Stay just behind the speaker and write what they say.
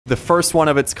the first one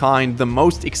of its kind, the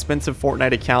most expensive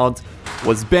Fortnite account,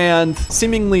 was banned,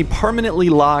 seemingly permanently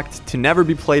locked to never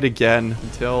be played again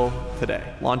until today.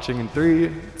 Launching in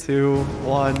 3, 2,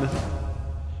 1.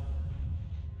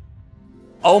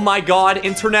 Oh my god,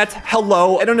 internet,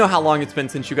 hello. I don't know how long it's been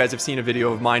since you guys have seen a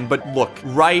video of mine, but look,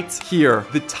 right here.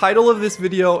 The title of this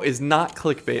video is not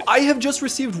clickbait. I have just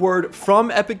received word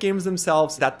from Epic Games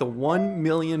themselves that the 1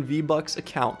 million V-Bucks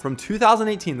account from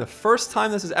 2018, the first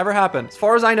time this has ever happened, as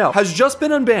far as I know, has just been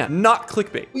unbanned. Not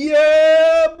clickbait.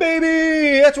 Yeah,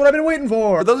 baby! That's what I've been waiting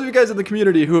for. For those of you guys in the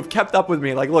community who have kept up with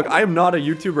me, like, look, I am not a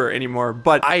YouTuber anymore,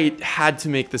 but I had to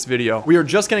make this video. We are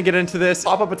just gonna get into this.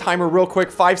 Pop up a timer real quick,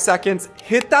 5 seconds.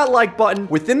 Hit that like button.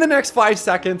 Within the next 5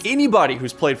 seconds, anybody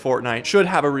who's played Fortnite should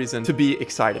have a reason to be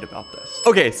excited about this.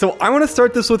 Okay, so I want to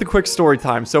start this with a quick story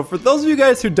time. So for those of you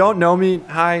guys who don't know me,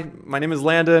 hi, my name is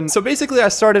Landon. So basically I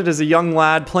started as a young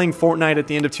lad playing Fortnite at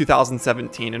the end of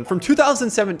 2017. And from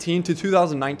 2017 to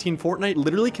 2019, Fortnite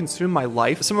literally consumed my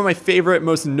life. Some of my favorite,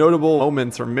 most notable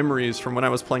moments or memories from when I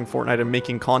was playing Fortnite and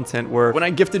making content were when I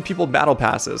gifted people battle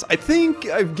passes. I think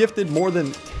I've gifted more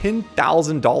than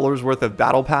 $10,000 worth of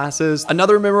battle passes.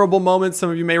 Another memorable moment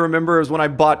some of you may remember is when I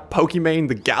bought Pokimane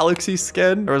the Galaxy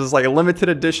skin. There was this like a limited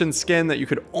edition skin that you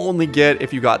could only get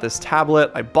if you got this tablet.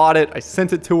 I bought it, I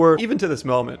sent it to her. Even to this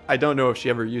moment, I don't know if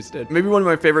she ever used it. Maybe one of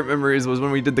my favorite memories was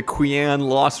when we did the Quyan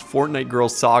Lost Fortnite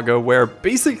Girls saga, where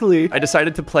basically I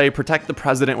decided to play Protect the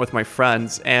President with my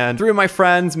friends, and 3 of my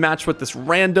friends matched with this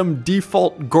random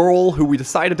default girl who we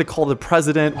decided to call the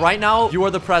president. Right now, you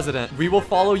are the president. We will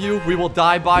follow you. We will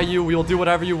die by you. We will do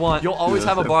whatever you want. You'll always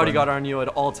have a bodyguard on you at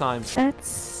all times.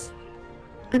 That's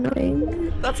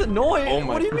annoying. That's annoying. Oh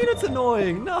what do you mean it's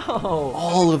annoying? No.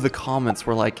 All of the comments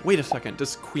were like, wait a second,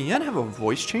 does Quyan have a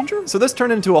voice changer? So this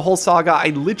turned into a whole saga. I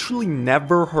literally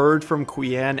never heard from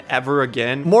Quyan ever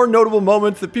again. More notable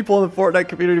moments that people in the Fortnite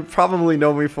community probably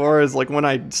know me for is like when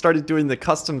I started doing the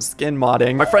custom skin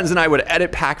modding. My friends and I would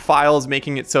edit pack files,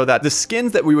 making it so that the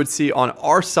skins that we would see on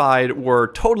our side were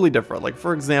totally different. Like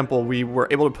for example, we were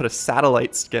able to put a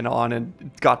satellite skin on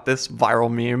and got this viral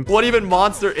meme. What even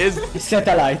monster is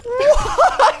Satellite.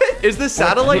 What? Is this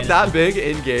satellite that big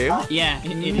in game? Yeah.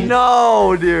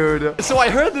 No, dude. So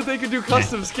I heard that they could do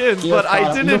custom skins, but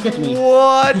I didn't. Look at me.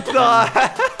 What the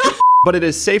heck? But it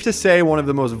is safe to say one of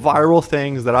the most viral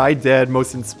things that I did,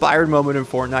 most inspired moment in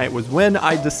Fortnite, was when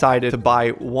I decided to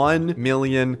buy 1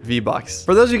 million V-Bucks.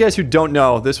 For those of you guys who don't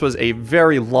know, this was a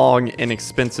very long and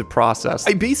expensive process.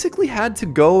 I basically had to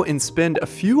go and spend a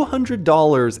few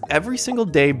 $100s every single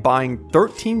day buying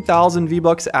 13,000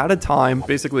 V-Bucks at a time.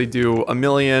 Basically do a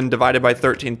million divided by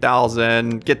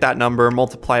 13,000, get that number,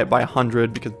 multiply it by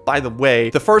 100. Because by the way,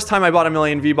 the first time I bought a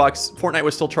million V-Bucks, Fortnite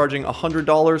was still charging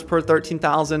 $100 per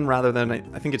 13,000 rather than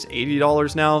I think it's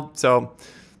 $80 now. So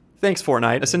thanks,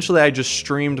 Fortnite. Essentially, I just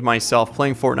streamed myself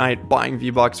playing Fortnite, buying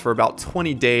V-Bucks for about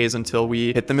 20 days until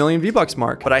we hit the million V-Bucks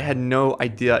mark. But I had no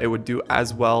idea it would do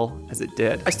as well as it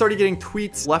did. I started getting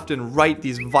tweets left and right.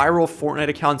 These viral Fortnite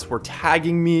accounts were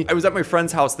tagging me. I was at my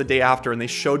friend's house the day after and they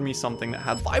showed me something that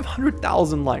had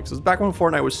 500,000 likes. It was back when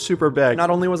Fortnite was super big. Not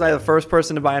only was I the first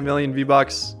person to buy a million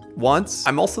V-Bucks once,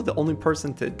 I'm also the only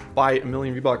person to buy a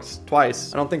million V-Bucks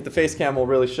twice. I don't think the face cam will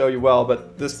really show you well,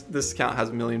 but this account has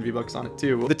a million V-Bucks on it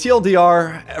too. The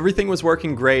TLDR, everything was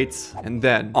working great. And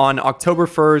then on October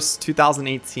 1st,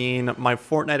 2018, my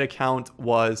Fortnite account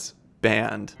was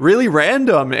banned. Really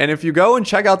random. And if you go and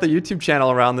check out the YouTube channel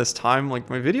around this time, like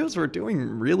my videos were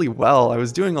doing really well. I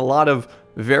was doing a lot of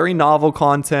very novel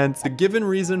content. The given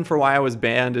reason for why I was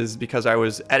banned is because I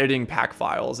was editing pack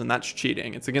files, and that's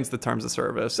cheating. It's against the terms of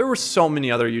service. There were so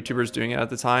many other YouTubers doing it at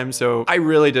the time, so I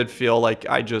really did feel like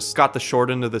I just got the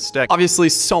short end of the stick. Obviously,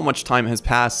 so much time has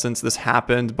passed since this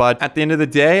happened, but at the end of the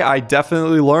day, I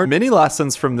definitely learned many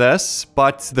lessons from this,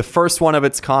 but the first one of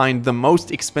its kind, the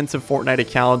most expensive Fortnite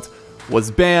account,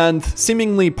 was banned,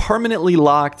 seemingly permanently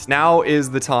locked. Now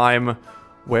is the time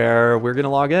where we're gonna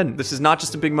log in. This is not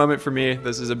just a big moment for me.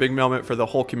 This is a big moment for the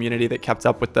whole community that kept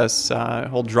up with this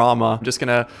whole drama. I'm just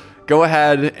gonna go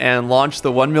ahead and launch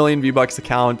the 1 million V-Bucks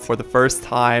account for the first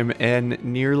time in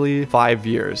nearly 5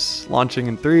 years. Launching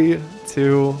in 3,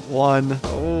 2, 1.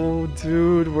 Oh,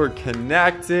 dude, we're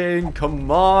connecting. Come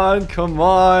on, come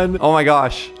on. Oh my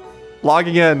gosh.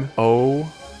 Logging in.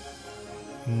 Oh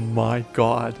my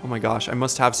god. Oh my gosh. I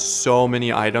must have so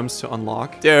many items to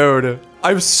unlock. Dude, I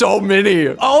have so many.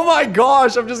 Oh my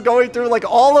gosh. I'm just going through like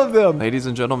all of them. Ladies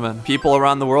and gentlemen, people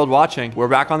around the world watching, we're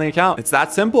back on the account. It's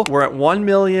that simple. We're at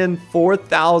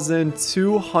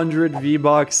 1,004,200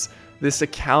 V-Bucks. This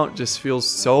account just feels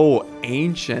so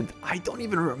ancient. I don't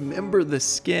even remember the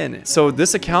skin. So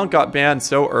this account got banned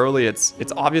so early. It's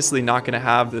obviously not gonna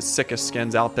have the sickest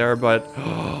skins out there, but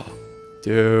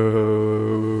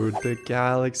dude, the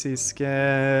galaxy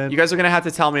skin. You guys are gonna have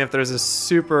to tell me if there's a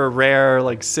super rare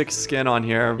like 6 skin on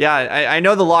here. Yeah, I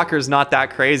know the locker is not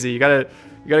that crazy. You gotta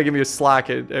give me a slack.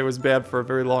 It was banned for a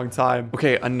very long time.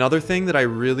 Okay, another thing that I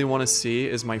really want to see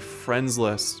is my friends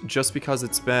list, just because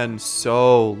it's been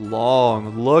so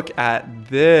long. Look at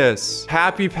this.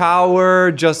 Happy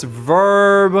Power, Just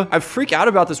Verb. I'd freak out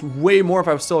about this way more if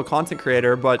I was still a content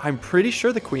creator, but I'm pretty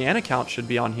sure the Quian account should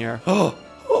be on here. Oh,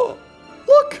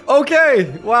 look.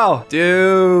 Okay, wow.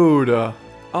 Dude.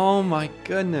 Oh my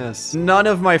goodness. None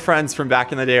of my friends from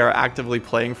back in the day are actively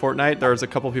playing Fortnite. There's a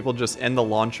couple people just in the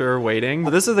launcher waiting. But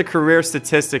this is the career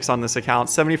statistics on this account.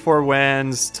 74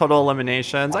 wins, total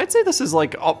eliminations. I'd say this is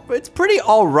like, it's pretty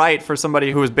all right for somebody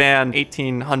who was banned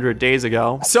 1,800 days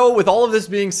ago. So with all of this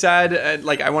being said,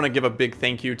 like I want to give a big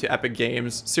thank you to Epic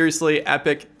Games. Seriously,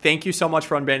 Epic, thank you so much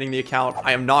for unbanning the account.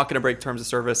 I am not going to break terms of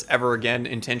service ever again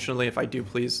intentionally. If I do,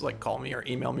 please like call me or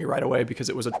email me right away because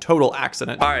it was a total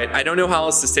accident. All right, I don't know how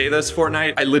else to say this,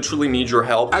 Fortnite. I literally need your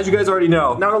help. As you guys already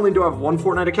know, not only do I have one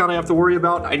Fortnite account I have to worry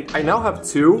about, I now have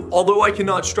 2. Although I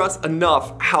cannot stress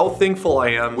enough how thankful I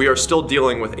am, we are still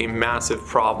dealing with a massive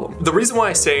problem. The reason why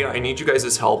I say I need you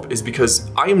guys' help is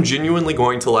because I am genuinely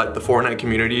going to let the Fortnite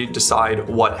community decide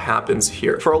what happens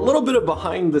here. For a little bit of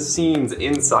behind the scenes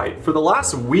insight, for the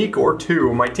last week or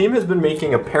 2, my team has been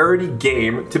making a parody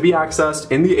game to be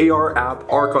accessed in the AR app,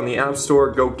 Arc on the App Store.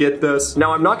 Go get this.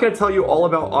 Now, I'm not going to tell you all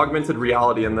about augmented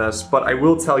reality in this, but I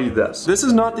will tell you this. This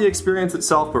is not the experience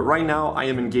itself, but right now I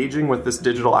am engaging with this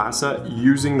digital asset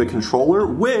using the controller,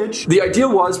 which the idea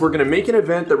was we're gonna make an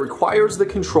event that requires the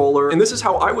controller, and this is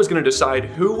how I was gonna decide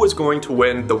who was going to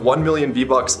win the 1 million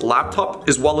V-Bucks laptop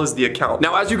as well as the account.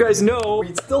 Now, as you guys know,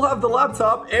 we still have the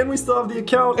laptop and we still have the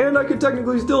account, and I could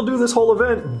technically still do this whole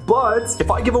event, but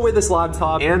if I give away this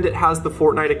laptop and it has the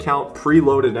Fortnite account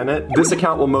preloaded in it, this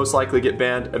account will most likely get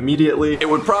banned immediately. It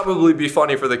would probably be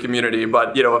funny for the community, but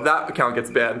you know, if that account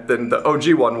gets banned, then the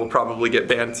OG one will probably get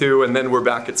banned too, and then we're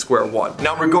back at square one.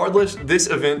 Now, regardless, this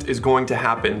event is going to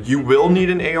happen. You will need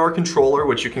an AR controller,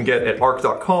 which you can get at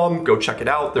arc.com. Go check it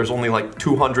out. There's only like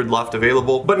 200 left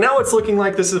available. But now it's looking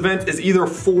like this event is either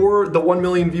for the 1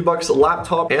 million V-Bucks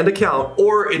laptop and account,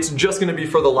 or it's just gonna be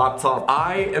for the laptop.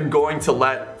 I am going to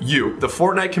let you, the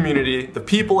Fortnite community, the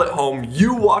people at home,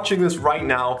 you watching this right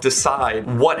now,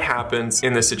 decide what happens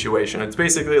in this situation. It's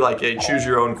basically like a choose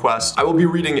your own quest. I will be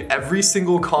reading every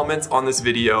single comment on this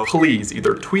video. Please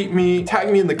either tweet me,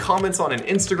 tag me in the comments on an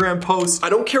Instagram post. I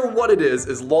don't care what it is,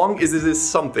 as long as it is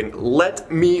something.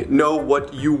 Let me know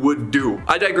what you would do.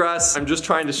 I digress. I'm just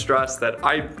trying to stress that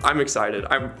I'm excited.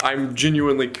 I'm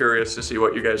genuinely curious to see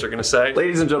what you guys are gonna say.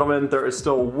 Ladies and gentlemen, there is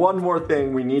still one more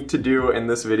thing we need to do in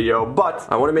this video, but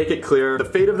I wanna make it clear, the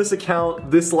fate of this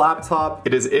account, this laptop,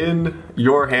 it is in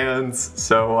your hands.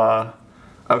 So,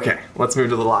 okay, let's move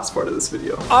to the last part of this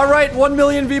video. All right, 1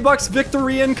 million V-Bucks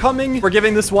victory incoming. We're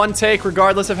giving this one take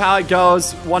regardless of how it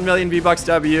goes. 1 million V-Bucks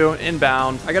W,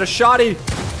 inbound. I got a shotty.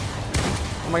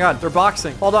 Oh my God, they're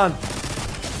boxing. Hold on.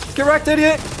 Get wrecked,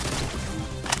 idiot.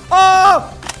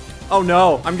 Oh! Oh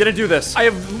no, I'm gonna do this. I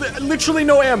have literally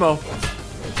no ammo.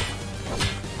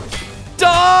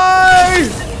 Die!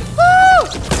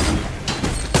 Ah!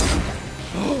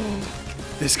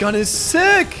 This gun is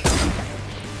sick.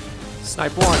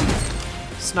 Snipe 1,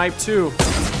 snipe 2,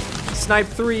 snipe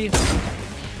 3.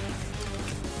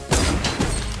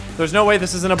 There's no way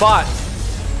this isn't a bot.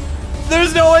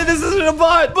 There's no way this isn't a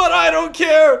bot, but I don't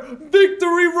care.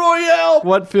 Victory Royale.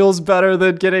 What feels better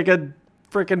than getting a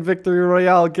freaking Victory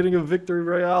Royale, getting a Victory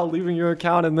Royale, leaving your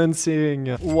account and then seeing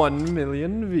 1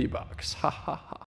 million V-Bucks. Ha ha ha.